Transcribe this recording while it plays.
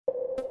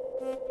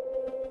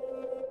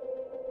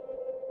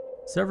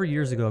Several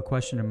years ago, a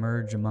question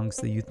emerged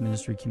amongst the youth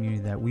ministry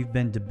community that we've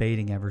been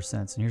debating ever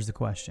since. And here's the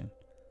question.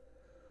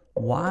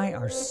 Why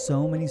are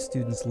so many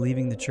students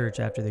leaving the church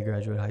after they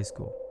graduate high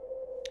school?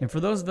 And for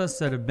those of us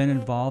that have been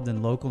involved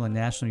in local and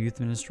national youth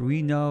ministry,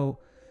 we know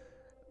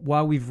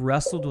while we've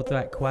wrestled with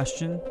that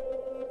question,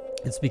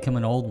 it's become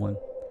an old one.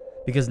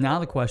 Because now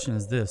the question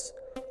is this: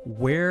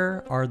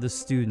 where are the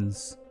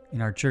students in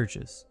our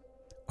churches?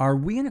 Are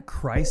we in a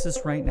crisis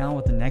right now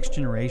with the next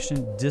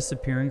generation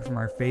disappearing from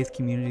our faith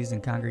communities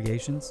and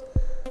congregations?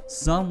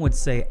 Some would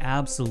say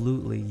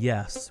absolutely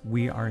yes,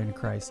 we are in a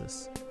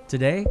crisis.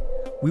 Today,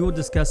 we will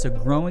discuss a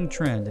growing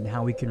trend in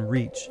how we can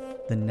reach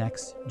the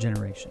next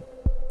generation.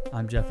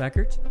 I'm Jeff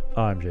Eckert.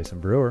 I'm Jason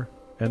Brewer,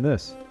 and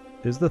this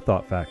is The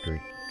Thought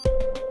Factory.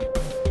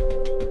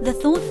 The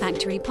Thought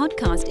Factory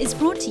podcast is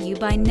brought to you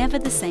by Never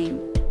the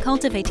Same,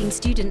 cultivating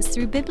students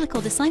through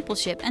biblical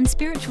discipleship and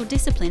spiritual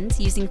disciplines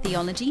using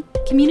theology,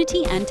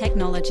 community, and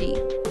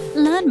technology.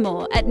 Learn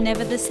more at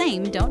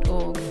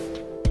neverthesame.org.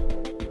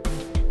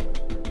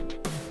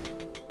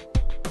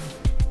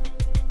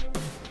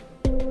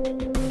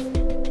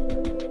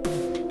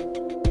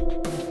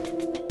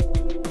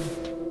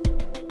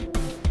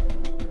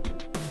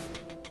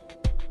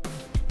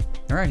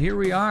 All right, here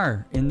we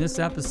are in this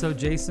episode,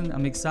 Jason.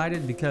 I'm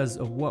excited because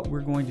of what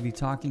we're going to be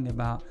talking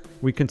about.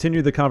 We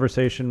continue the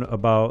conversation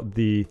about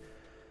the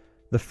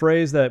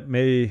phrase that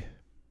may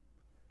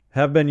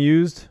have been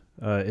used.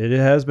 It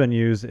has been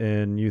used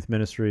in youth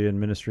ministry and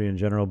ministry in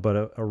general,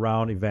 but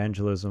around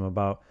evangelism,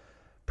 about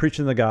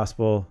preaching the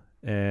gospel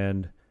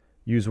and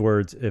use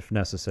words if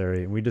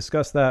necessary. And we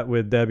discussed that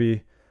with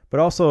Debbie, but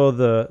also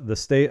the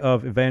state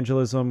of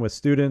evangelism with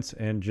students,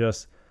 and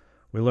just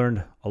we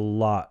learned a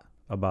lot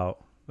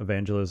about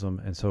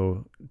evangelism. And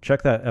so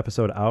check that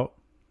episode out.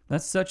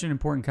 That's such an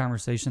important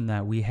conversation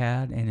that we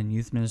had and in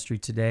youth ministry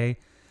today,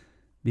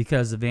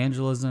 because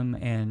evangelism,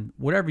 and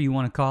whatever you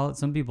want to call it,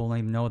 some people don't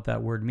even know what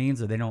that word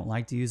means or they don't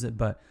like to use it,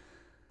 but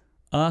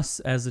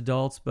us as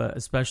adults, but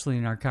especially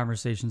in our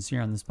conversations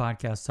here on this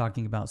podcast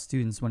talking about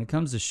students, when it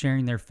comes to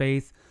sharing their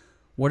faith,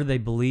 what do they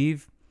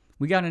believe?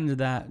 We got into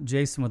that,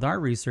 Jason, with our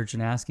research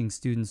and asking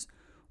students,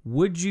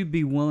 would you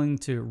be willing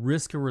to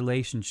risk a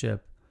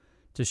relationship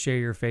to share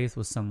your faith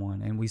with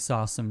someone? And we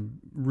saw some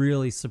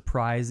really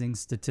surprising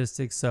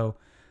statistics. So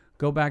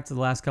go back to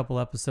the last couple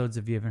episodes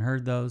if you haven't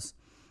heard those.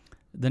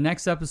 The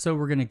next episode,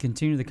 we're going to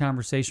continue the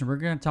conversation. We're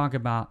going to talk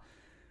about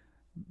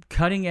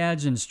cutting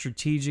edge and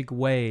strategic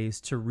ways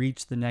to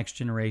reach the next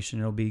generation.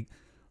 It'll be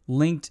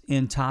linked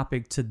in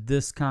topic to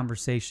this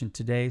conversation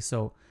today.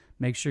 So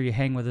make sure you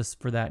hang with us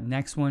for that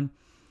next one.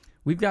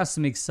 We've got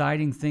some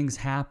exciting things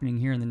happening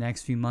here in the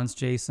next few months,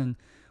 Jason.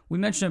 We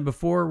mentioned it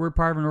before, we're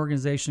part of an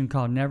organization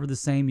called Never the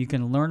Same. You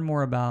can learn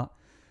more about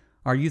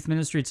our youth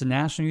ministry. It's a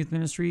national youth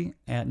ministry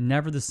at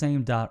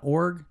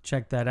neverthesame.org.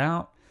 Check that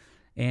out.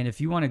 And if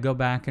you want to go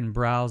back and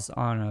browse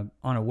on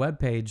a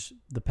webpage,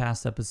 the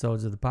past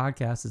episodes of the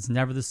podcast, it's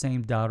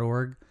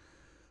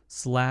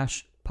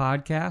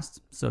neverthesame.org/podcast.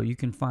 So you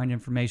can find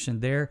information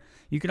there.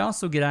 You can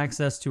also get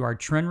access to our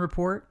trend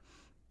report,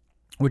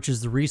 which is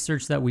the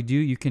research that we do.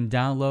 You can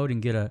download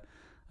and get a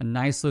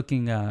nice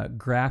looking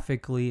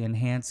graphically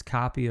enhanced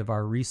copy of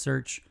our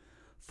research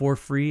for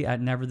free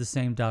at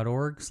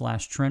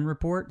neverthesame.org/trend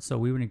report. So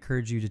we would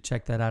encourage you to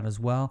check that out as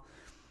well.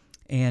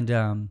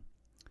 And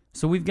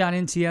so we've got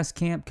NTS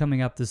camp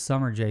coming up this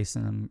summer,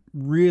 Jason. I'm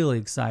really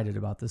excited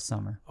about this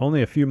summer.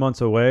 Only a few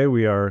months away.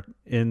 We are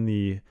in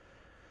the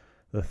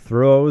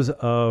throes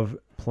of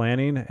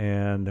planning,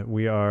 and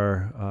we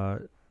are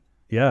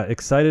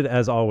excited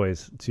as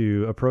always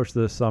to approach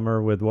this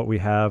summer with what we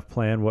have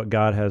planned, what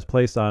God has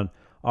placed on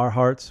our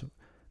hearts,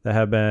 that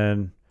have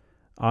been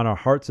on our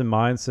hearts and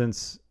minds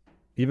since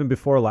even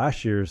before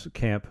last year's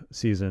camp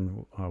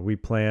season. We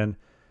planned,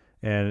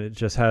 and it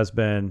just has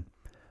been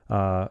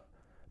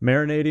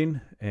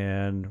marinating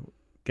and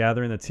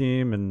gathering the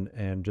team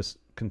and just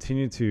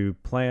continue to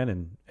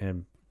plan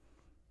and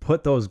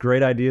put those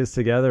great ideas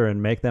together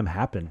and make them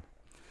happen.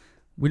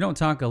 We don't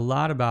talk a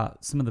lot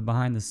about some of the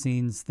behind the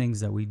scenes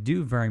things that we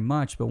do very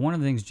much, but one of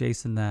the things,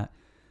 Jason, that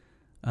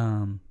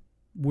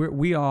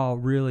we all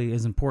really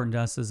is important to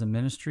us as a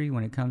ministry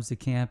when it comes to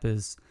camp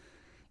is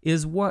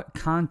what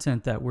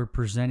content that we're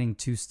presenting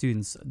to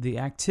students. The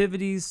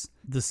activities,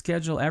 the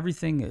schedule,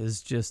 everything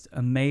is just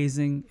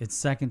amazing. It's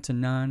second to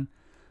none.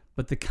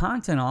 But the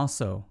content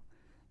also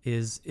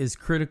is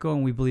critical,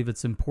 and we believe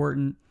it's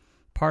important.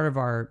 Part of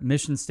our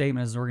mission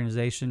statement as an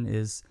organization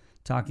is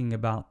talking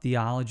about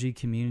theology,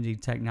 community,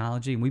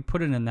 technology, and we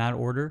put it in that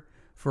order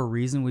for a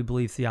reason. We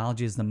believe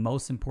theology is the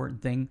most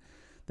important thing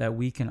that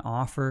we can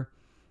offer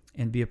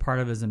and be a part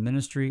of as a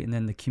ministry, and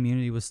then the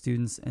community with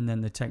students, and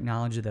then the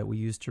technology that we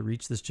use to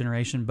reach this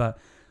generation. But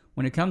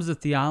when it comes to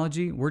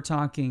theology, we're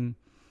talking,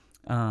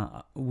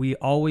 we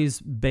always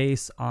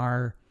base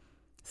our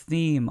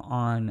theme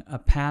on a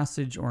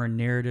passage or a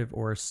narrative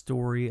or a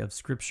story of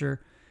Scripture,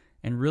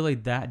 and really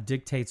that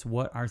dictates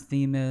what our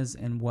theme is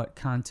and what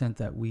content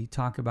that we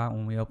talk about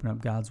when we open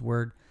up God's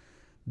Word.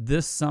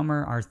 This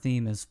summer, our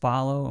theme is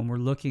follow, and we're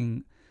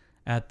looking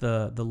at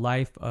the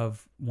life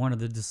of one of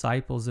the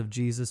disciples of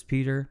Jesus,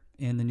 Peter,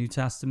 in the New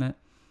Testament,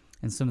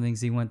 and some of the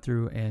things he went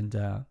through.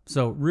 And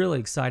so really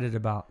excited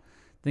about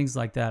things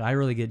like that. I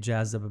really get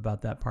jazzed up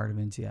about that part of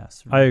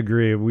NTS. I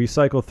agree. We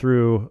cycle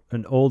through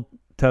an Old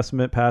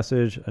Testament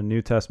passage, a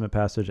New Testament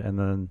passage, and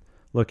then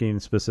looking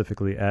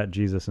specifically at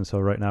Jesus. And so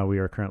right now we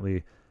are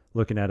currently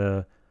looking at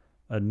a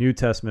New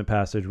Testament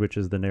passage, which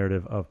is the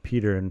narrative of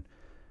Peter,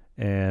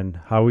 and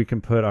how we can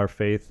put our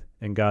faith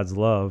in God's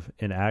love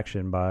in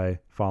action by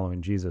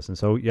following Jesus. And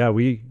so, yeah,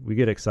 we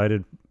get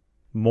excited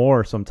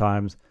more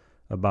sometimes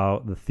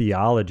about the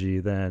theology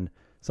than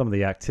some of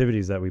the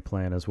activities that we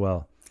plan as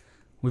well.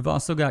 We've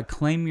also got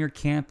Claim Your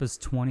Campus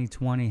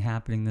 2020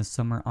 happening this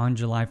summer on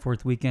July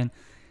 4th weekend.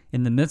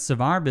 In the midst of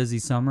our busy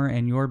summer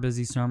and your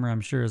busy summer,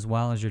 I'm sure, as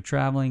well as you're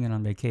traveling and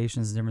on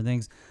vacations and different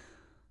things,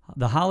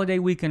 the holiday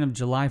weekend of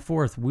July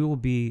 4th, we will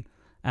be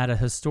at a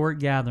historic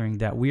gathering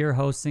that we are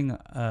hosting,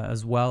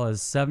 as well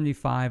as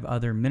 75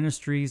 other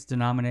ministries,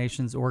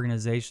 denominations,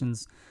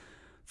 organizations,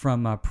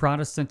 from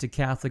Protestant to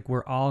Catholic.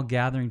 We're all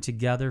gathering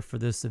together for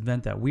this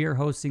event that we are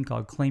hosting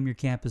called Claim Your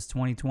Campus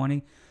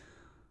 2020.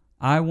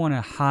 I want to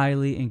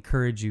highly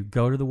encourage you,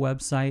 go to the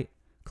website,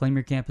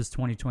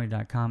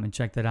 claimyourcampus2020.com, and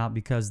check that out,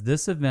 because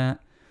this event,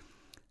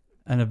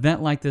 an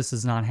event like this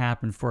has not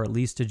happened for at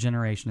least a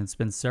generation. It's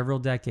been several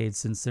decades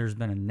since there's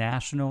been a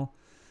national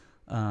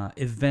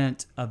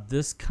event of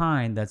this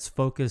kind that's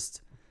focused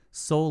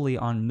solely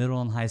on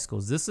middle and high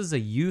schools. This is a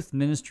youth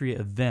ministry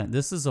event.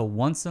 This is a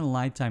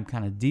once-in-a-lifetime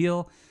kind of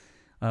deal.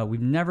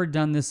 We've never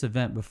done this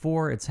event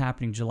before. It's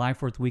happening July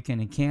 4th weekend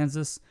in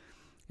Kansas.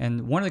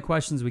 And one of the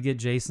questions we get,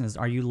 Jason, is,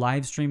 are you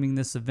live streaming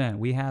this event?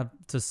 We have,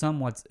 to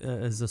somewhat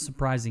as a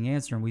surprising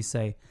answer, and we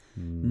say,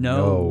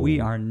 no, we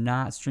are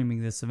not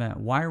streaming this event.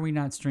 Why are we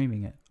not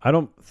streaming it? I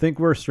don't think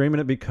we're streaming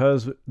it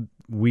because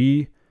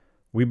we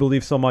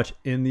believe so much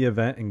in the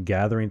event and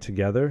gathering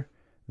together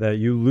that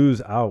you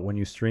lose out when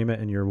you stream it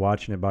and you're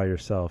watching it by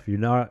yourself. You're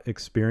not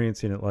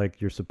experiencing it like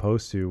you're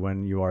supposed to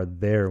when you are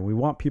there. We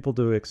want people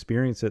to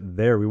experience it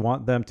there. We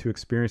want them to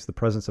experience the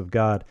presence of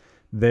God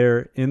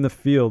there in the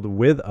field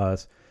with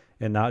us,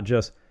 and not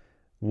just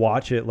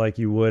watch it like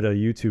you would a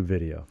YouTube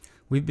video.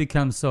 We've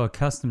become so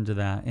accustomed to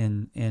that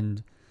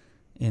in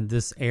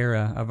this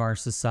era of our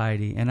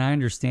society, and I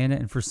understand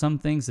it. And for some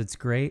things, it's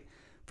great.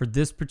 For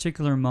this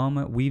particular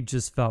moment, we've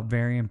just felt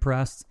very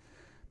impressed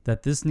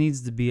that this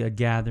needs to be a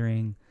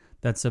gathering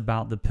that's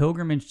about the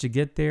pilgrimage to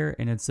get there,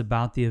 and it's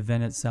about the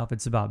event itself.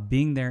 It's about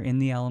being there in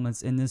the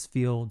elements, in this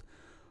field,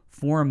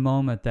 for a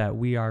moment that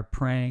we are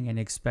praying and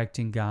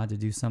expecting God to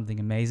do something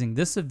amazing.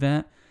 This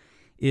event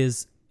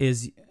is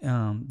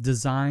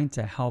designed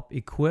to help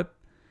equip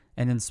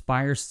and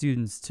inspire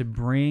students to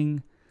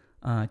bring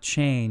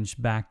change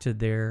back to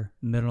their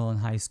middle and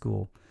high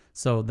school.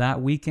 So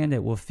that weekend,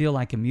 it will feel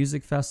like a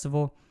music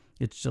festival.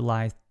 It's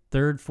July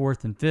 3rd,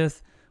 4th, and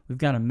 5th. We've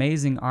got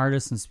amazing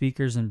artists and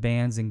speakers and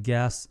bands and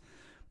guests,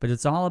 but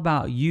it's all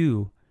about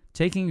you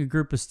taking a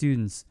group of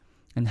students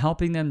and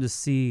helping them to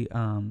see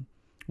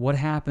what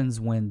happens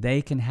when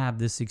they can have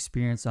this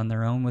experience on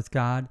their own with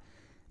God,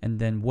 and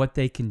then what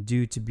they can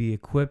do to be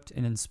equipped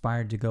and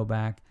inspired to go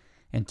back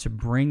and to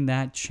bring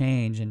that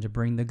change and to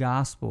bring the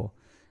gospel.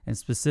 And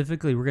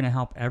specifically, we're going to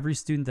help every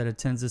student that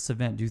attends this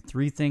event do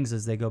 3 things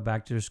as they go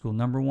back to their school.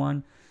 Number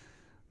 1,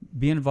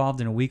 be involved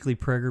in a weekly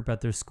prayer group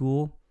at their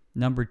school.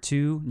 Number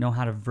 2, know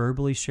how to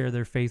verbally share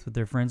their faith with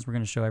their friends. We're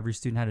going to show every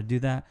student how to do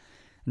that.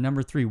 And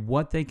number 3,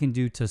 what they can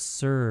do to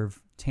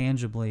serve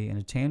tangibly in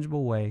a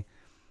tangible way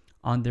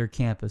on their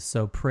campus.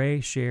 So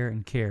pray, share,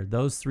 and care.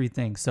 Those 3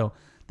 things. So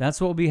that's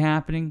what will be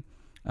happening.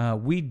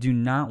 We do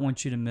not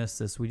want you to miss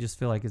this. We just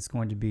feel like it's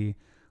going to be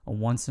a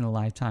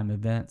once-in-a-lifetime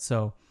event.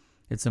 So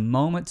it's a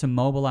moment to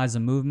mobilize a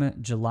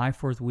movement. July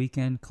 4th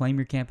weekend,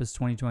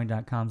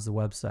 claimyourcampus2020.com is the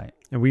website.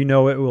 And we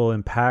know it will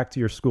impact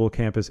your school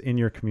campus in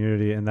your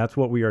community, and that's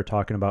what we are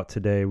talking about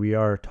today. We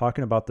are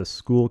talking about the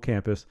school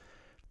campus,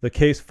 the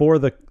case for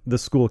the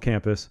school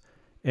campus,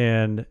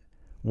 and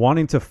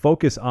wanting to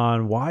focus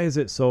on why is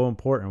it so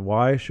important?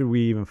 Why should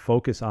we even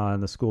focus on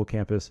the school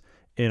campus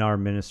in our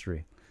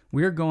ministry?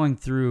 We're going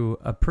through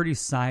a pretty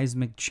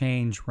seismic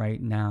change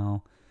right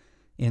now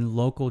in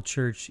local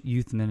church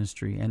youth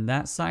ministry. And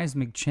that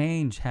seismic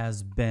change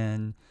has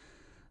been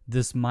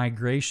this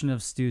migration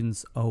of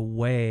students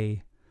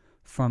away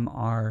from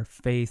our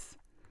faith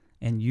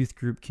and youth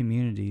group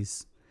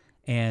communities.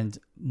 And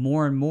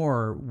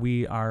more,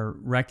 we are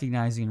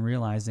recognizing and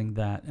realizing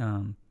that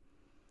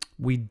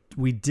we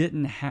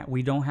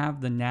don't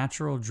have the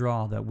natural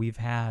draw that we've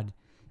had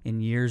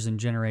in years and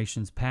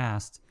generations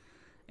past.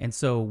 And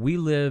so we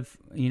live,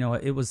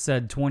 it was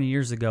said 20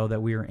 years ago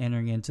that we were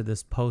entering into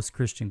this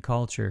post-Christian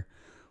culture.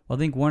 Well, I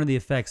think one of the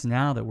effects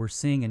now that we're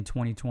seeing in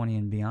 2020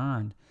 and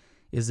beyond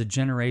is a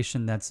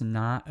generation that's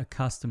not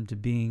accustomed to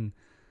being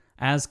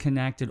as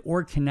connected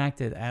or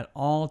connected at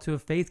all to a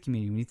faith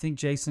community. When you think,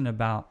 Jason,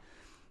 about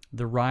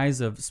the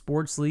rise of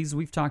sports leagues,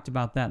 we've talked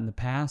about that in the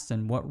past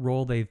and what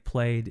role they've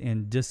played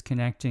in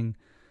disconnecting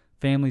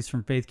families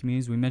from faith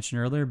communities. We mentioned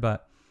earlier,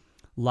 but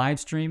live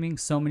streaming.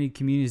 So many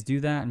communities do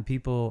that, and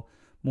people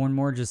more and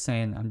more just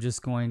saying, I'm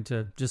just going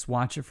to just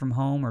watch it from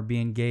home or be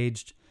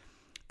engaged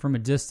from a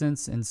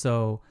distance. And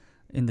so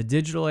in the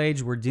digital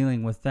age, we're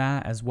dealing with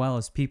that as well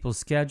as people's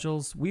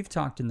schedules. We've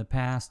talked in the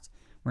past,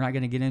 we're not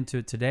going to get into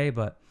it today,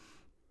 but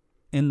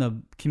in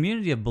the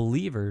community of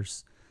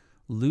believers,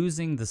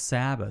 losing the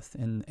Sabbath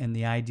and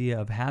the idea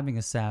of having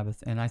a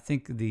Sabbath. And I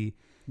think the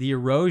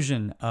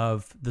erosion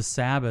of the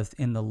Sabbath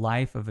in the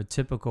life of a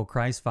typical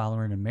Christ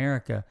follower in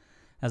America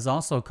has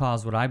also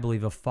caused what I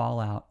believe a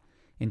fallout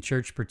in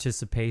church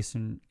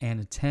participation and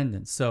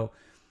attendance. So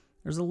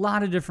there's a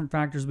lot of different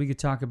factors we could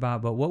talk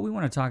about, but what we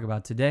want to talk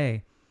about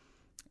today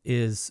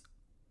is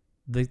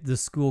the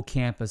school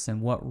campus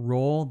and what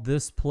role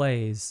this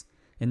plays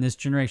in this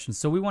generation.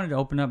 So we wanted to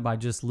open up by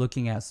just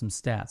looking at some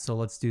stats. So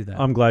let's do that.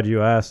 I'm glad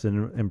you asked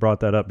and brought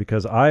that up,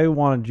 because I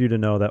wanted you to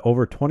know that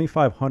over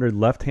 2,500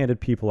 left-handed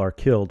people are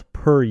killed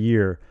per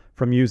year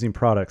from using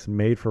products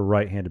made for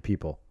right-handed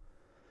people.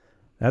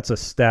 That's a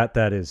stat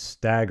that is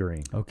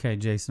staggering. Okay,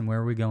 Jason, where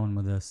are we going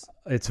with this?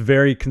 It's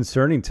very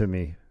concerning to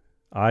me.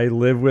 I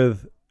live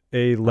with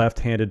a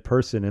left-handed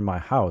person in my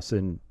house,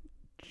 and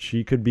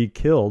she could be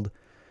killed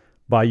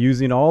by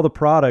using all the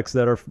products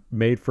that are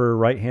made for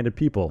right-handed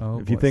people. Oh,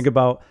 if you think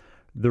about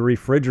the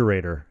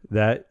refrigerator,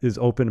 that is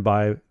opened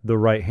by the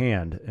right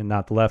hand and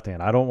not the left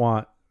hand. I don't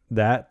want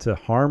that to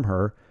harm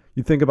her.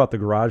 You think about the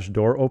garage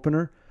door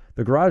opener.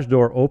 The garage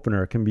door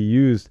opener can be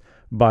used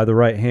by the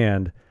right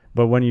hand,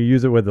 but when you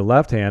use it with the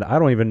left hand, I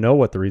don't even know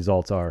what the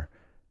results are.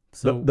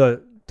 So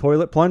the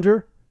toilet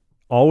plunger,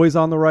 always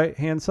on the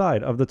right-hand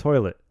side of the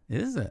toilet.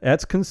 Is it?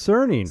 That's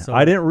concerning. So,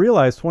 I didn't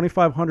realize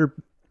 2,500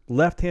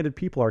 left-handed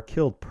people are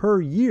killed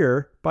per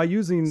year by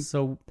using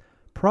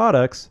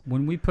products.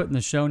 When we put in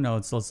the show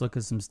notes, let's look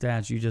at some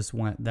stats. You just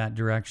went that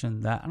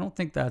direction. I don't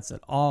think that's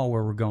at all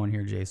where we're going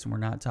here, Jason. We're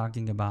not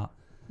talking about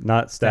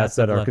not stats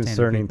that are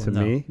concerning to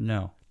me.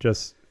 No.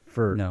 Just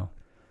for no,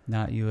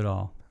 not you at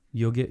all.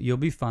 You'll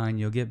be fine.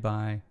 You'll get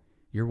by.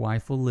 Your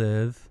wife will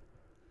live.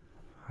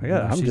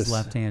 She's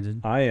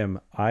left-handed. I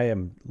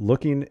am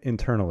looking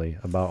internally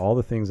about all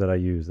the things that I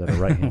use that are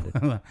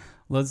right-handed.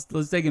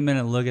 Let's take a minute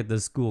and look at the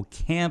school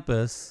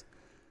campus.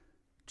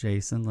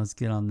 Jason, let's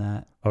get on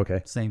that.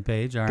 Okay. Same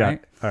page. All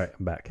right. All right.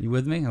 I'm back. You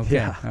with me? Okay.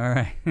 Yeah. All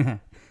right.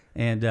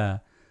 And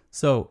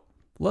so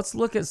let's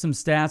look at some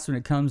stats when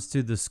it comes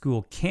to the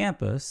school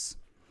campus,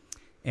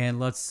 and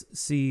let's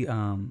see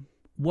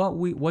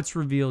what's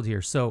revealed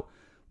here. So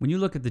when you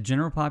look at the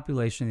general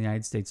population in the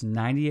United States,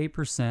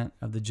 98%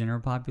 of the general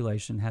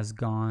population has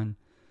gone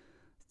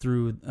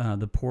through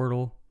the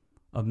portal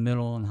of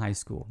middle and high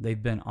school.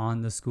 They've been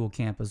on the school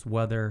campus,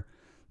 whether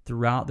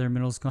throughout their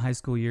middle school, high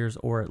school years,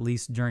 or at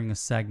least during a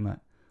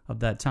segment of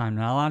that time.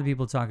 Now, a lot of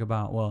people talk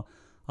about, well,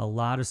 a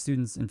lot of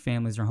students and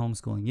families are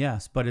homeschooling.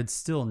 Yes, but it's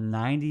still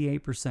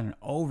 98%, an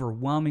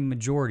overwhelming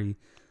majority.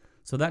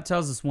 So that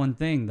tells us one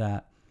thing,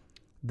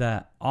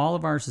 that all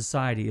of our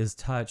society is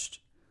touched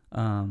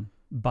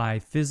by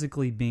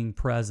physically being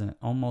present,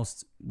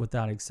 almost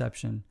without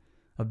exception,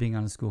 of being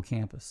on a school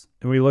campus.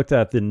 And we looked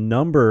at the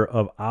number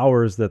of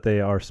hours that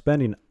they are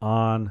spending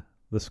on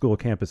the school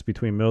campus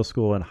between middle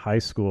school and high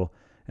school,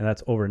 and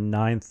that's over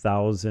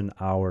 9,000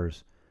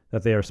 hours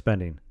that they are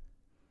spending.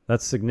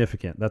 That's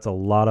significant. That's a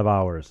lot of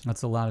hours.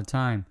 That's a lot of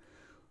time.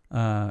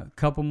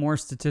 Couple more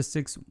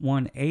statistics.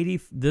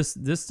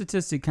 This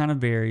statistic kind of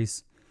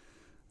varies.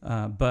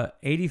 But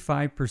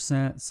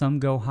 85%, some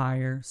go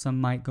higher,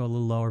 some might go a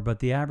little lower, but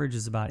the average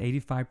is about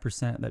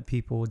 85% that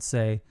people would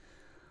say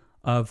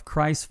of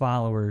Christ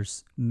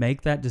followers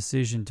make that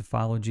decision to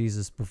follow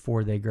Jesus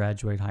before they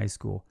graduate high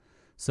school.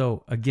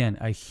 So again,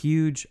 a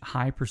huge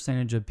high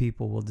percentage of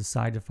people will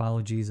decide to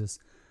follow Jesus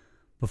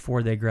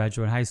before they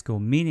graduate high school,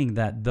 meaning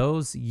that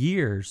those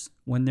years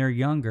when they're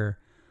younger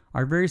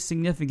are very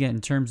significant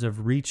in terms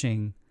of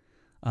reaching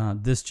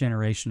this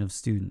generation of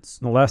students.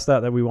 And the last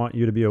stat that we want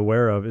you to be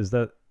aware of is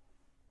that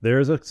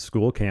there's a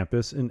school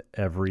campus in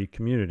every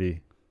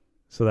community.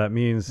 So that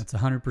means that's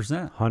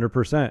 100%.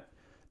 100%.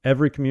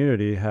 Every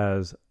community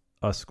has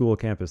a school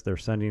campus. They're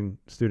sending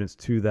students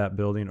to that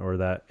building or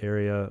that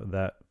area,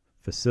 that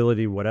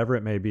facility, whatever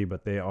it may be,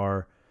 but they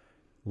are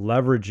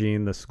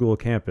leveraging the school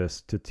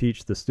campus to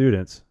teach the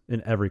students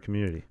in every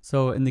community.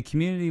 So in the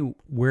community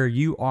where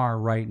you are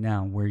right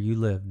now, where you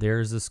live,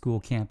 there's a school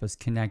campus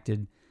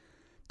connected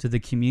to the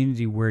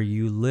community where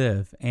you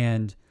live.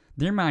 And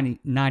there might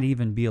not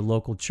even be a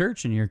local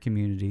church in your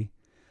community,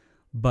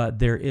 but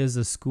there is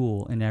a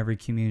school in every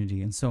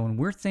community. And so when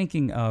we're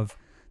thinking of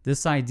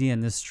this idea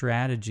and this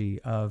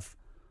strategy of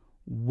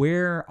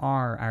where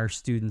are our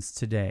students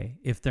today,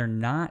 if they're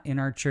not in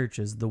our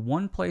churches, the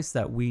one place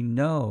that we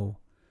know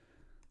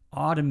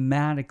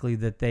automatically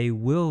that they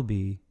will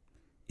be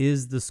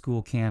is the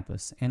school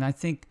campus. And I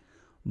think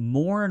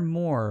more and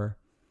more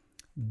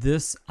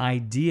this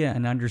idea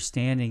and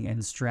understanding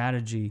and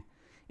strategy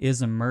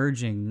is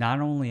emerging not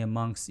only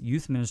amongst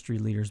youth ministry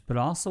leaders, but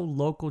also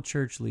local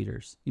church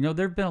leaders. You know,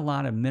 there have been a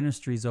lot of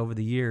ministries over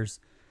the years,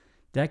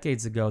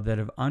 decades ago, that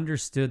have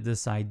understood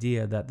this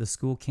idea that the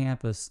school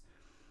campus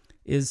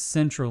is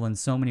central in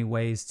so many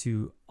ways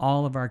to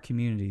all of our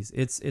communities.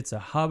 It's a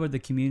hub of the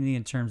community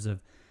in terms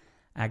of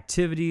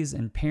activities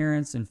and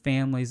parents and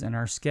families, and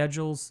our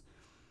schedules,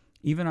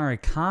 even our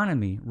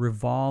economy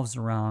revolves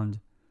around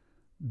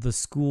the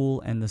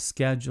school and the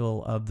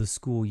schedule of the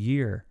school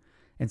year.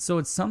 And so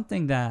it's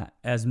something that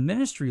as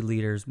ministry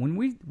leaders, when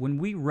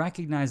we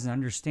recognize and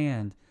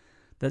understand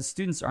that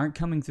students aren't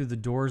coming through the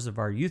doors of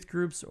our youth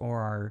groups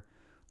or our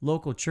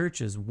local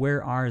churches,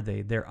 where are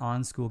they? They're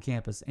on school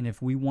campus. And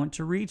if we want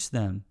to reach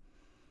them,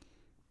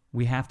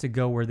 we have to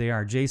go where they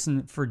are.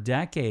 Jason, for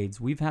decades,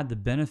 we've had the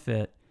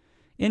benefit,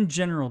 in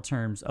general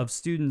terms, of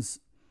students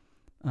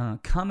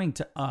coming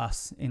to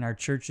us in our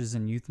churches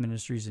and youth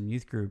ministries and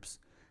youth groups.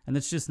 And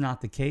that's just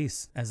not the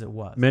case as it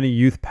was. Many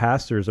youth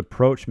pastors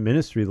approach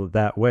ministry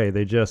that way.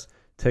 They just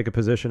take a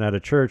position at a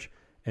church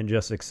and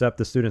just accept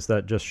the students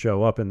that just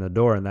show up in the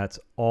door. And that's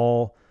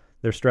all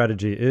their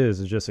strategy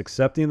is just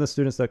accepting the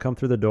students that come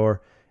through the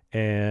door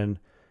and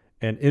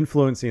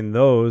influencing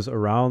those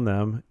around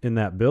them in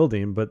that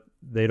building. But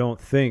they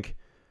don't think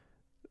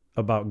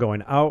about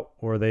going out,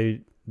 or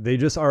they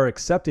just are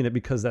accepting it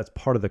because that's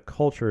part of the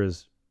culture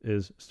is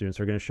students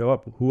are going to show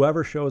up.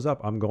 Whoever shows up,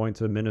 I'm going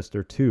to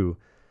minister to.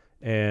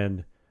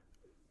 And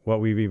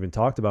what we've even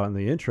talked about in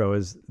the intro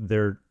is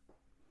they're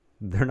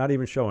not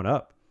even showing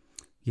up.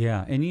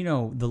 Yeah. And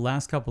the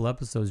last couple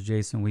episodes,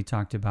 Jason, we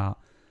talked about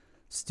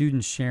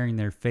students sharing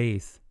their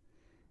faith.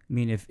 I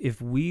mean, if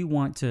we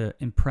want to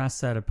impress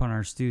that upon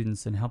our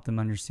students and help them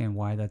understand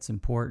why that's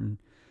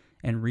important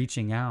and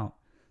reaching out,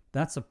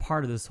 that's a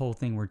part of this whole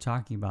thing we're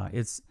talking about.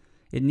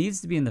 It needs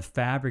to be in the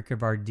fabric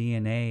of our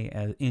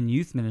DNA in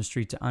youth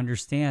ministry to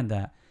understand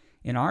that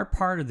in our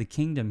part of the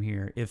kingdom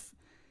here, if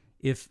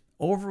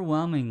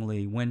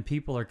overwhelmingly when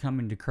people are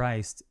coming to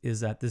Christ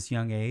is at this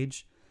young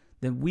age,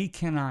 then we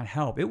cannot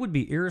help. It would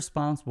be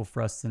irresponsible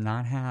for us to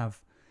not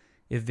have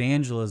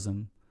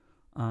evangelism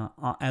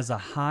as a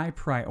high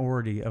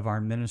priority of our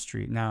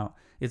ministry. Now,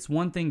 it's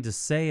one thing to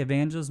say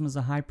evangelism is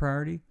a high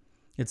priority.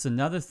 It's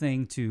another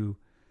thing to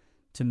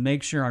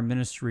make sure our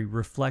ministry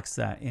reflects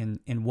that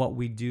in what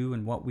we do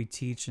and what we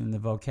teach and the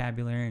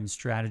vocabulary and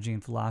strategy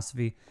and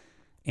philosophy.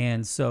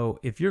 And so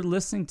if you're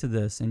listening to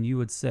this and you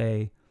would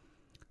say,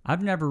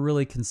 I've never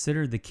really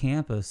considered the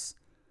campus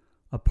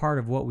a part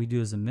of what we do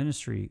as a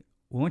ministry,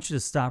 we want you to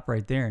stop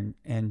right there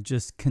and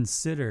just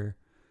consider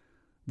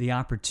the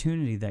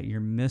opportunity that you're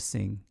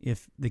missing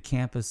if the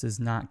campus is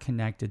not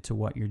connected to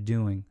what you're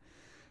doing.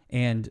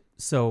 And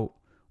so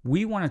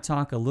we want to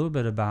talk a little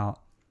bit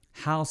about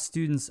how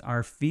students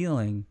are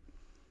feeling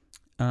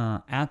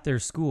at their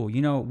school.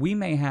 We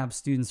may have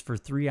students for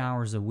 3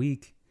 hours a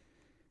week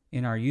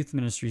in our youth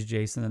ministries,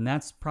 Jason, and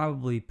that's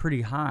probably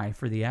pretty high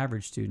for the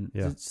average student.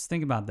 Yeah. Just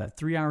think about that.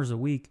 3 hours a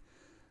week,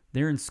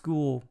 they're in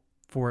school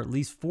for at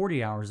least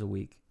 40 hours a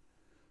week.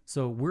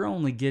 So we're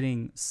only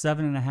getting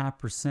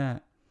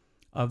 7.5%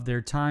 of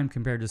their time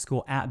compared to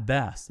school at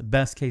best. The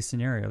best case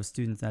scenario of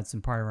students that's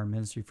in part of our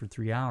ministry for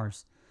 3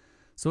 hours.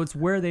 So it's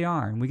where they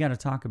are, and we got to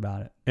talk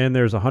about it. And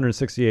there's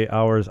 168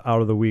 hours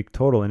out of the week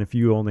total. And if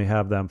you only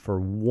have them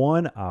for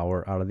 1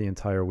 hour out of the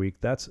entire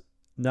week, that's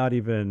not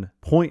even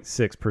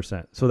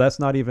 0.6%. So that's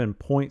not even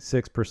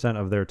 0.6%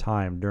 of their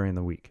time during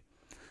the week.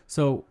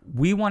 So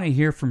we want to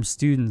hear from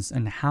students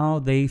and how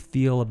they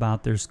feel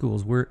about their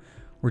schools. We're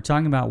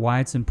talking about why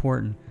it's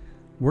important.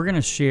 We're going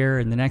to share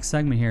in the next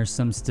segment here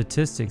some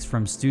statistics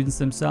from students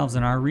themselves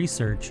and our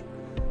research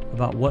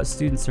about what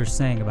students are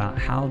saying about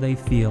how they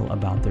feel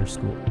about their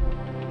school.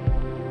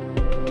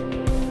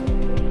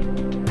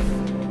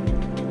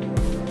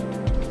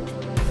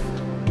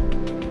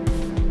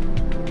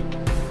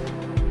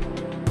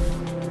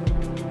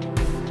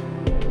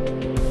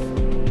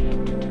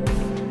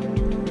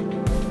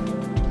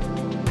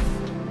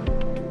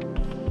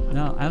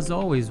 Now, as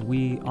always,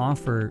 we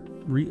offer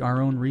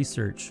our own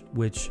research,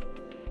 which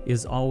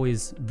is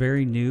always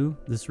very new.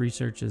 This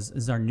research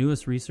is our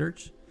newest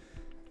research.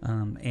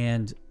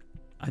 And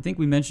I think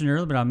we mentioned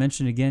earlier, but I'll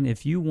mention again,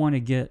 if you want to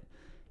get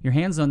your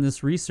hands on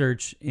this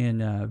research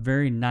in a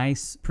very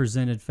nice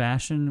presented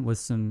fashion with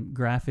some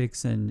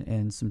graphics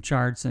and some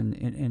charts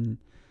and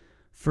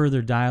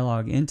further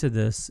dialogue into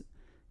this,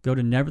 go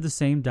to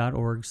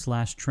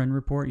neverthesame.org/trend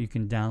report. You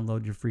can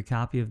download your free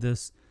copy of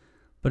this.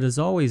 But as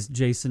always,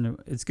 Jason,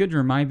 it's good to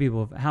remind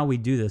people of how we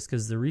do this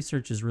because the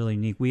research is really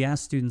unique. We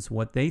ask students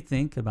what they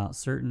think about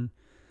certain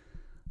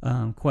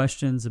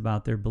questions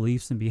about their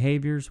beliefs and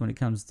behaviors when it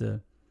comes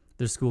to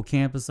their school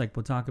campus, like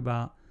we'll talk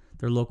about,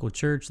 their local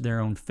church,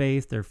 their own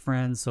faith, their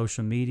friends,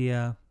 social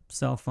media,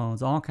 cell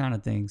phones, all kind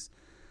of things.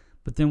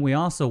 But then we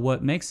also,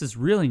 what makes this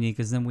really unique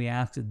is then we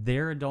ask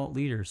their adult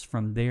leaders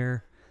from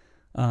their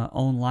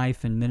own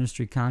life and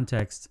ministry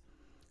context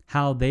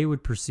how they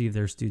would perceive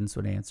their students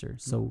would answer.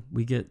 So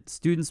we get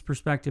students'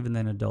 perspective and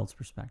then adults'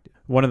 perspective.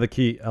 One of the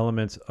key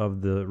elements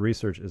of the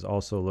research is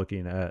also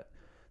looking at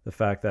the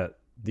fact that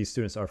these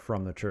students are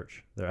from the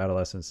church. They're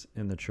adolescents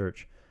in the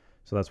church.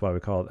 So that's why we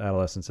call it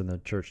Adolescents in the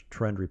Church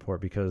Trend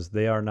Report, because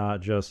they are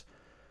not just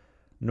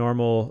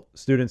normal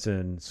students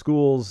in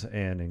schools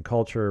and in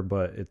culture,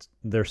 but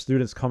they're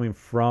students coming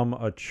from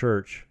a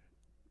church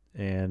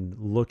and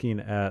looking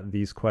at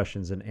these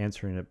questions and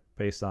answering it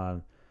based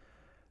on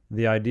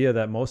the idea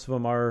that most of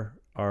them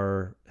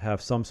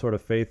have some sort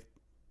of faith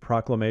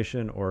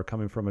proclamation or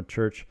coming from a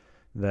church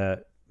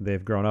that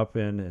they've grown up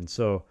in. And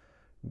so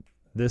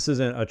this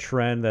isn't a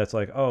trend that's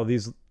like, oh,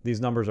 these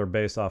numbers are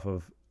based off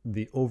of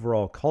the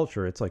overall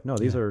culture. It's like, no,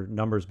 these are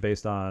numbers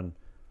based on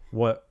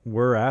what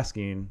we're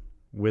asking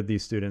with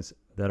these students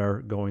that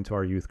are going to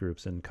our youth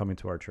groups and coming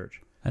to our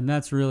church. And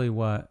that's really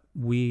what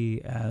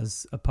we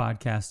as a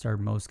podcast are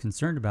most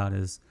concerned about,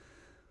 is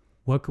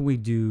what can we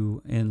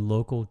do in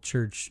local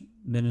church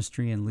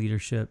ministry and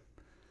leadership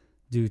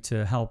do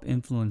to help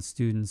influence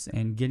students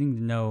and getting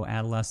to know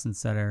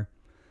adolescents that are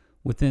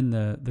within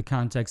the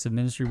context of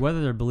ministry,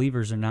 whether they're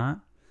believers or not.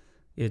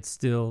 It's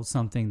still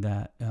something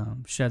that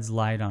sheds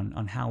light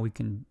on how we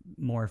can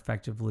more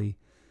effectively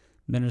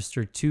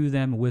minister to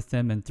them, with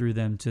them, and through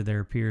them to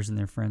their peers and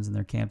their friends and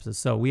their campuses.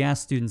 So we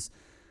asked students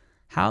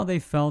how they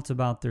felt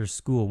about their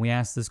school. We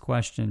asked this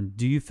question: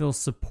 do you feel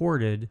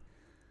supported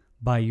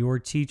by your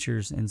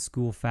teachers and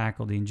school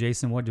faculty? And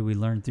Jason, what did we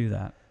learn through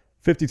that?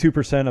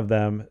 52% of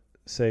them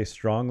say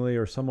strongly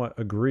or somewhat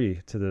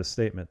agree to the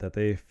statement that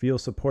they feel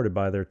supported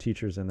by their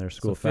teachers and their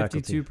school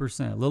faculty.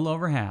 52%, a little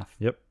over half.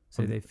 Yep.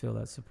 Say they feel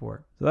that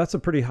support. So that's a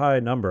pretty high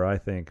number, I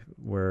think,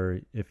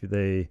 where if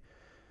they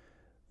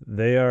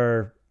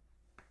are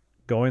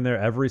going there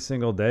every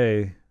single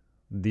day,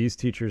 these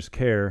teachers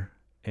care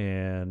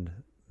and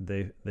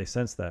they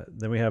sense that.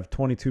 Then we have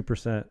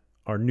 22%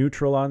 are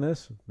neutral on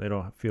this. They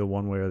don't feel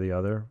one way or the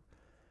other.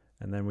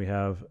 And then we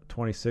have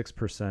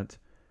 26%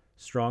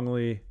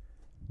 strongly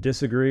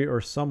disagree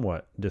or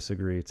somewhat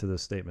disagree to the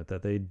statement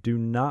that they do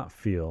not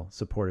feel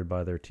supported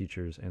by their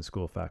teachers and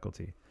school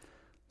faculty.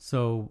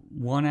 So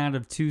 1 out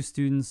of 2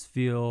 students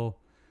feel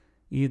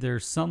either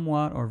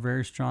somewhat or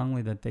very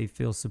strongly that they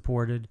feel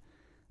supported.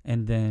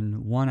 And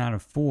then 1 out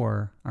of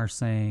 4 are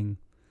saying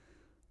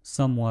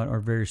somewhat or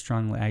very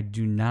strongly, I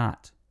do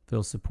not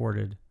feel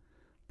supported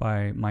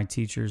by my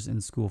teachers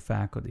and school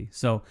faculty.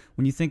 So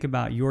when you think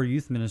about your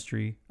youth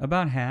ministry,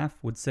 about half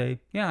would say,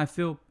 yeah, I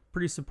feel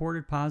pretty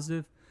supported,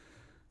 positive.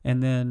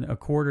 And then a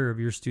quarter of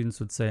your students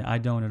would say, I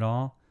don't at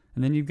all.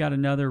 And then you've got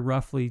another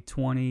roughly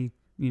 22%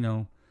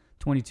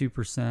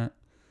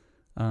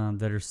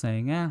 that are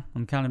saying,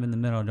 I'm kind of in the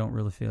middle. I don't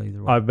really feel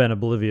either way. I've been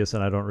oblivious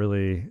and I don't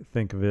really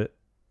think of it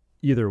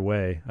either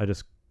way. I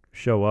just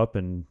show up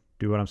and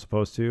do what I'm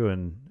supposed to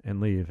and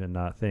leave and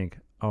not think,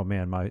 oh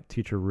man, my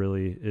teacher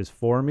really is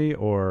for me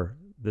or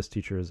this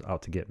teacher is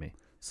out to get me.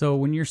 So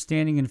when you're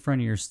standing in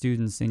front of your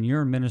students in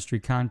your ministry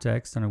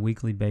context on a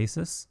weekly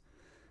basis,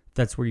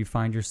 that's where you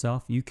find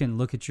yourself. You can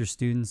look at your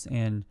students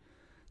and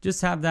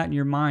just have that in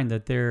your mind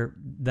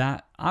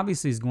that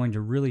obviously is going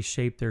to really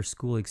shape their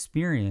school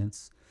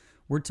experience.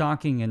 We're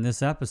talking in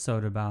this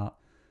episode about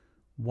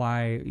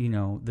why,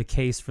 the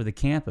case for the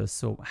campus.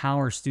 So how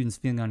are students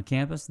feeling on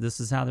campus? This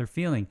is how they're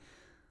feeling.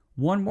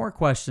 One more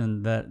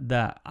question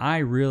that I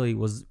really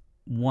was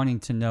wanting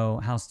to know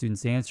how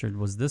students answered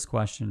was this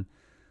question: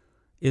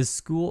 is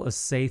school a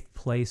safe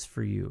place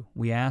for you?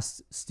 We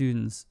asked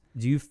students,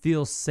 do you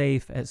feel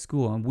safe at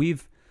school? And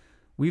we've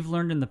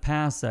learned in the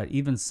past that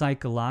even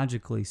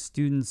psychologically,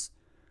 students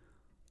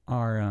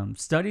are,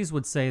 studies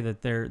would say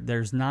that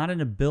there's not an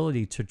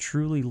ability to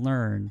truly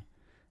learn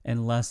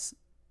unless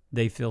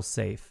they feel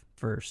safe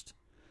first.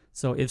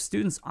 So if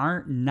students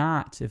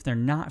if they're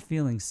not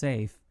feeling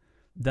safe,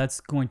 that's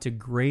going to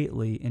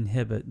greatly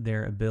inhibit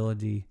their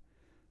ability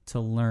to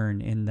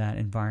learn in that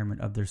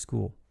environment of their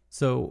school.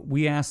 So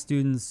we asked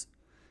students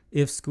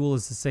if school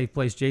is a safe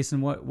place.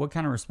 Jason, what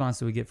kind of response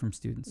do we get from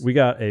students? We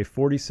got a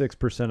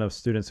 46% of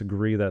students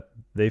agree that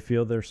they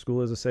feel their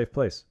school is a safe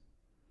place.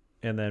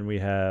 And then we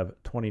have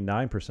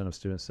 29% of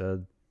students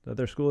said that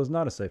their school is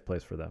not a safe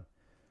place for them.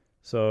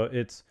 So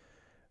it's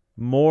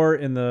more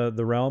in the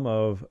realm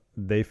of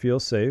they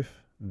feel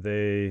safe.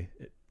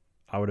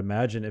 I would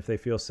imagine if they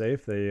feel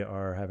safe, they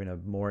are having a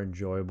more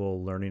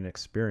enjoyable learning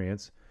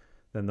experience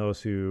than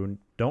those who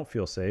don't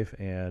feel safe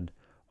and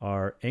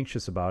are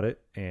anxious about it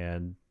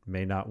and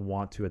may not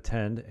want to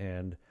attend.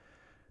 And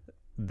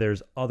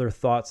there's other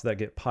thoughts that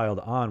get piled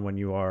on when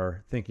you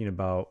are thinking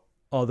about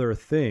other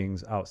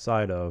things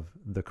outside of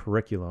the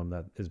curriculum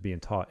that is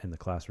being taught in the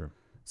classroom.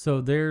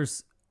 So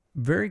there's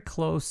very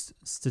close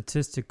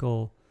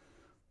statistical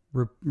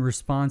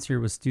response here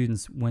with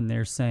students when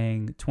they're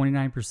saying,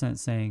 29%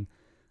 saying,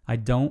 I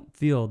don't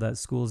feel that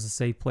school is a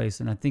safe place.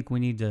 And I think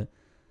we need to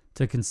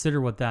consider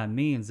what that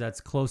means.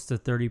 That's close to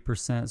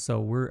 30%.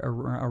 So we're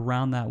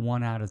around that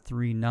 1 out of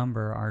 3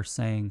 number are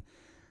saying,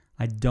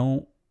 I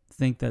don't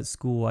think that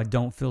school, I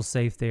don't feel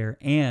safe there.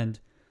 And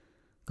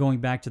going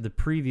back to the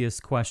previous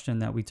question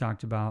that we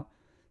talked about,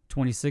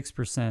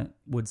 26%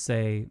 would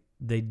say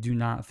they do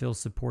not feel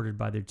supported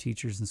by their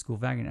teachers and school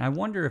faculty. And I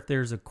wonder if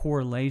there's a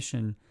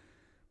correlation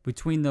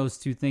between those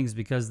two things,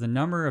 because the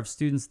number of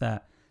students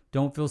that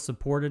don't feel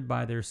supported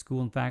by their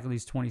school and faculty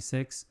is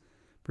 26,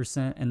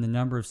 and the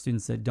number of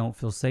students that don't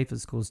feel safe at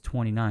school is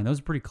 29. Those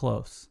are pretty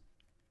close.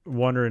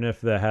 Wondering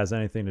if that has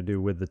anything to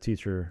do with the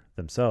teacher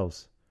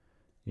themselves.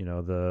 You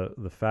know,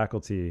 the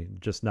faculty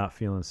just not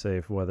feeling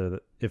safe,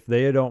 if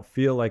they don't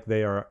feel like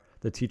the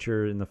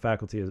teacher and the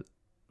faculty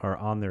are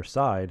on their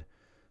side,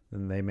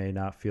 then they may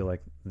not feel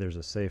like there's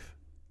a safe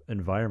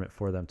environment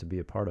for them to be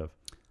a part of.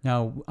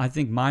 Now, I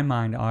think my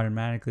mind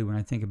automatically, when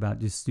I think about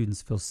do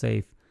students feel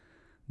safe,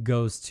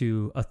 goes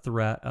to a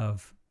threat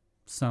of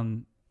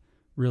some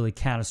really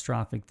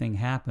catastrophic thing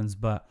happens.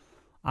 But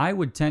I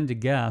would tend to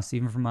guess,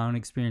 even from my own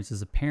experience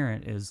as a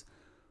parent, is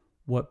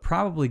what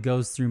probably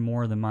goes through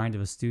more of the mind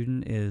of a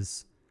student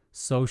is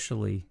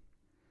socially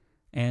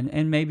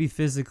and maybe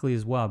physically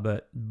as well.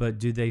 But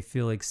do they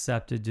feel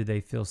accepted? Do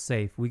they feel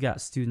safe? We got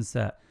students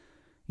that,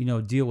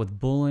 deal with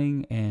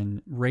bullying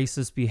and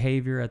racist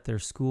behavior at their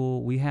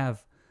school. We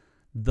have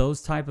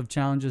those type of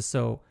challenges.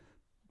 So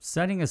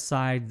setting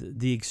aside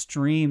the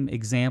extreme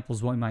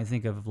examples, what we might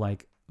think of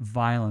like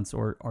violence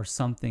or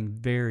something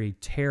very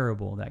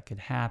terrible that could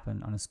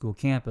happen on a school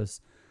campus,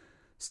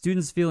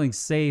 students feeling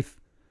safe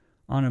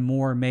on a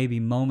more maybe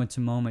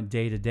moment-to-moment,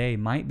 day-to-day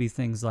might be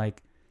things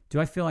like, do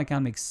I feel like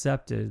I'm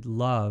accepted,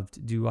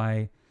 loved? Do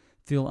I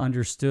feel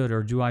understood,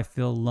 or do I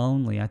feel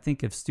lonely? I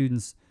think if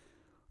students,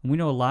 we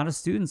know a lot of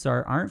students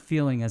aren't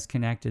feeling as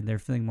connected, they're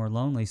feeling more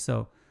lonely.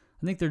 So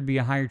I think there'd be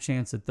a higher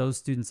chance that those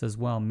students as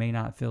well may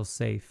not feel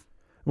safe.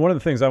 One of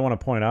the things I want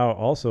to point out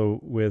also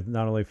with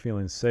not only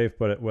feeling safe,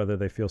 but whether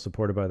they feel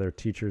supported by their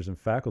teachers and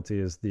faculty,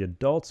 is the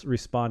adults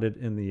responded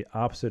in the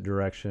opposite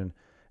direction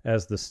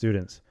as the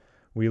students.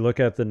 We look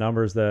at the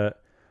numbers that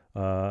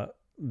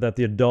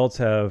the adults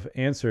have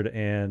answered,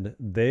 and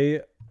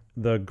the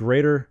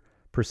greater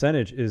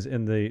percentage is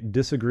in the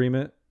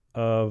disagreement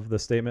of the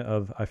statement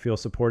of I feel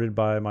supported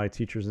by my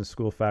teachers and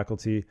school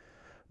faculty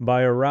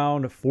by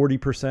around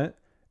 40%.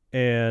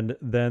 And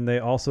then they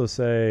also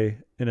say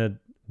in a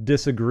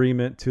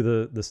disagreement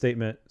to the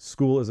statement,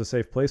 school is a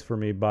safe place for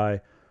me,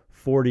 by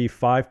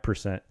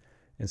 45%.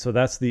 And so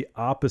that's the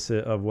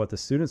opposite of what the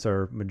students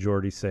are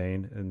majority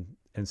saying.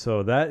 And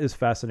so that is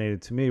fascinating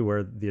to me,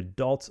 where the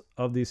adults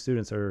of these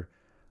students are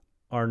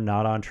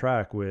not on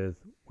track with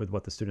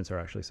what the students are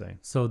actually saying.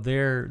 So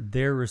their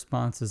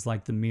response is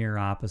like the mirror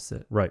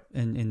opposite, right?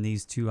 In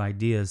these two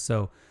ideas.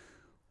 So,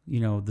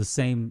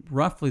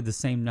 roughly the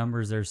same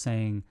numbers they're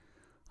saying,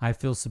 I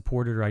feel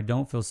supported or I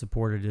don't feel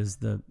supported, is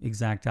the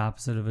exact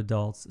opposite of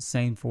adults.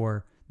 Same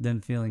for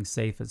them feeling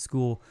safe at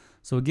school.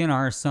 So again,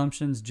 our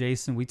assumptions,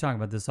 Jason, we talk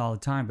about this all the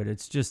time, but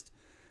it's just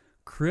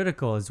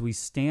critical as we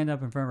stand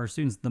up in front of our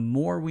students. The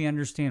more we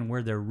understand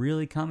where they're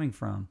really coming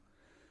from,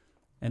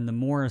 and the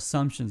more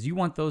assumptions, you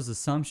want those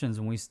assumptions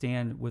when we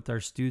stand with our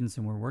students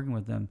and we're working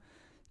with them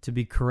to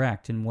be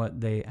correct in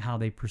how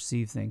they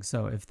perceive things.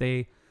 So if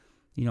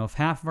if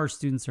half of our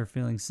students are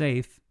feeling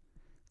safe,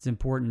 it's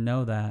important to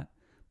know that.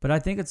 But I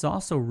think it's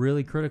also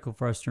really critical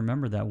for us to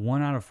remember that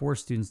 1 out of 4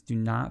 students do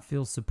not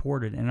feel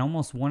supported, and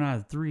almost 1 out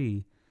of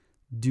 3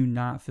 do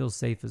not feel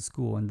safe at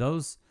school. And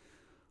those,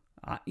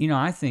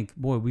 I think,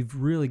 we've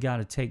really got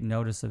to take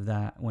notice of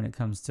that when it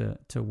comes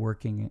to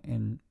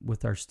working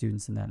with our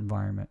students in that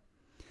environment.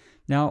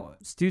 Now,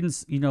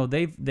 students,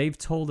 they've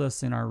told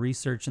us in our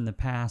research in the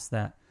past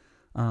that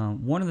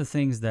one of the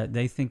things that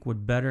they think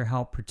would better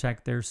help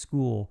protect their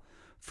school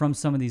from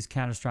some of these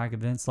catastrophic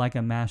events, like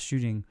a mass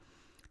shooting,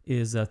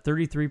 is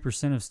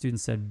 33% of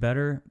students said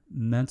better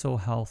mental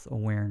health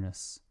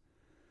awareness.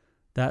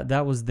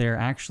 That was their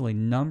actually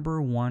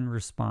number one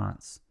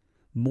response.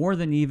 More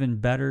than even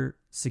better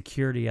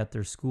security at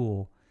their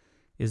school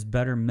is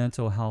better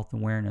mental health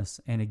awareness.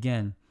 And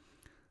again,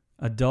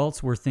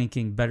 adults were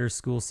thinking better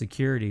school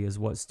security is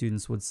what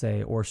students would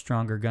say, or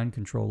stronger gun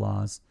control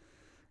laws.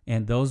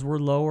 And those were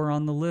lower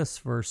on the list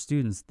for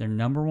students. Their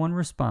number one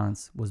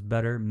response was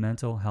better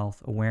mental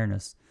health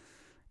awareness.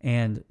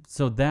 And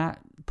so that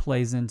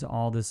plays into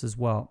all this as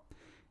well.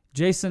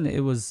 Jason,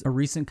 it was a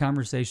recent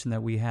conversation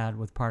that we had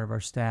with part of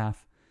our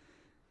staff.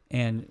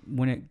 And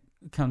when it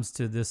comes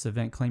to this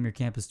event, Claim Your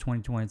Campus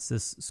 2020, it's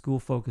this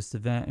school-focused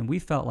event. And we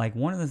felt like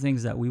one of the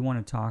things that we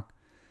want to talk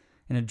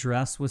and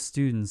address with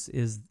students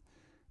is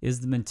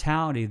the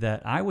mentality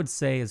that I would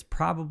say is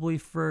probably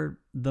for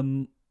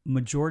the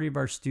majority of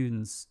our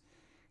students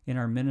in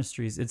our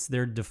ministries, it's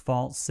their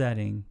default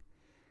setting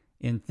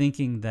in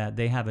thinking that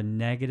they have a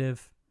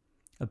negative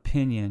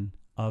opinion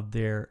of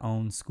their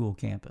own school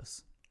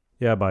campus.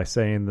 Yeah, by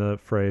saying the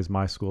phrase,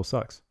 my school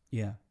sucks.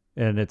 Yeah.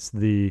 And it's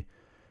the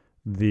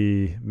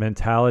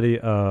mentality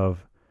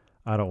of,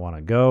 I don't want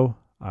to go.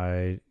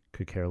 I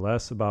could care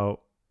less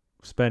about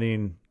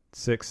spending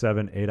 6,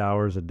 7, 8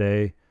 hours a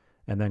day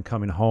and then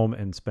coming home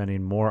and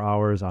spending more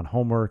hours on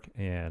homework.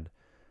 And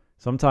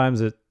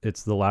sometimes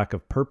it's the lack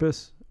of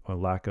purpose or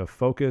lack of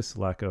focus,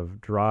 lack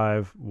of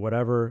drive,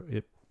 whatever,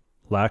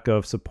 lack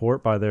of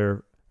support by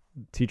their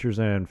teachers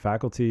and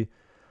faculty,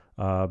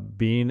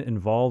 being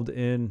involved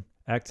in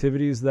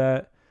activities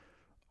that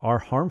are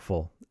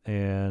harmful,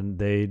 and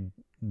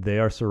they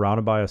are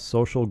surrounded by a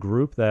social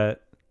group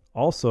that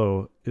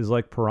also is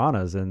like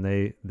piranhas, and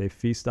they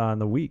feast on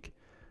the weak.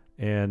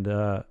 And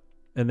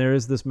there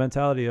is this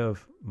mentality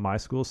of my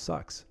school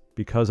sucks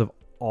because of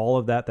all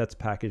of that that's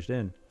packaged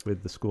in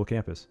with the school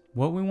campus.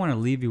 What we want to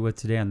leave you with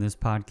today on this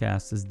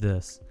podcast is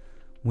this.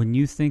 When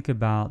you think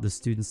about the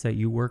students that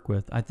you work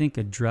with, I think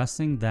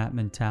addressing that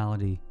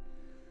mentality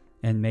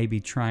and maybe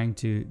trying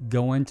to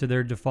go into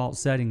their default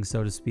settings,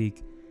 so to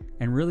speak,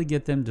 and really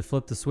get them to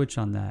flip the switch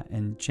on that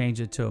and change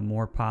it to a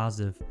more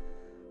positive.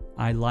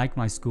 I like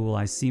my school.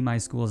 I see my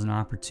school as an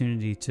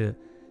opportunity to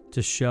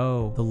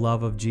show the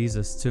love of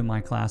Jesus to my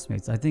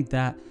classmates. I think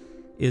that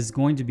is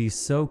going to be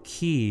so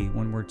key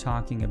when we're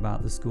talking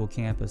about the school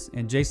campus.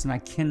 And Jason, I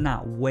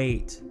cannot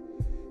wait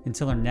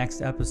until our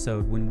next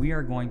episode when we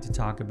are going to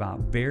talk about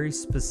very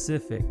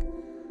specific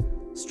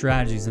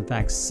strategies. In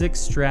fact, 6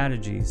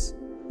 strategies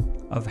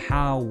of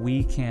how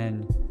we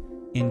can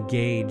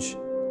engage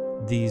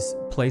these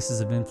places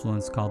of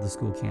influence called the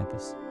school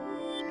campus.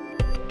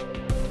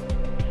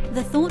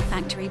 The Thought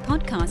Factory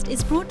podcast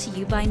is brought to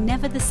you by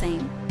Never the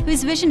Same,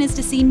 whose vision is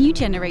to see new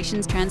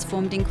generations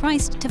transformed in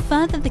Christ to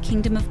further the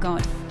kingdom of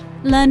God.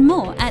 Learn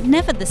more at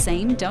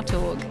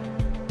neverthesame.org.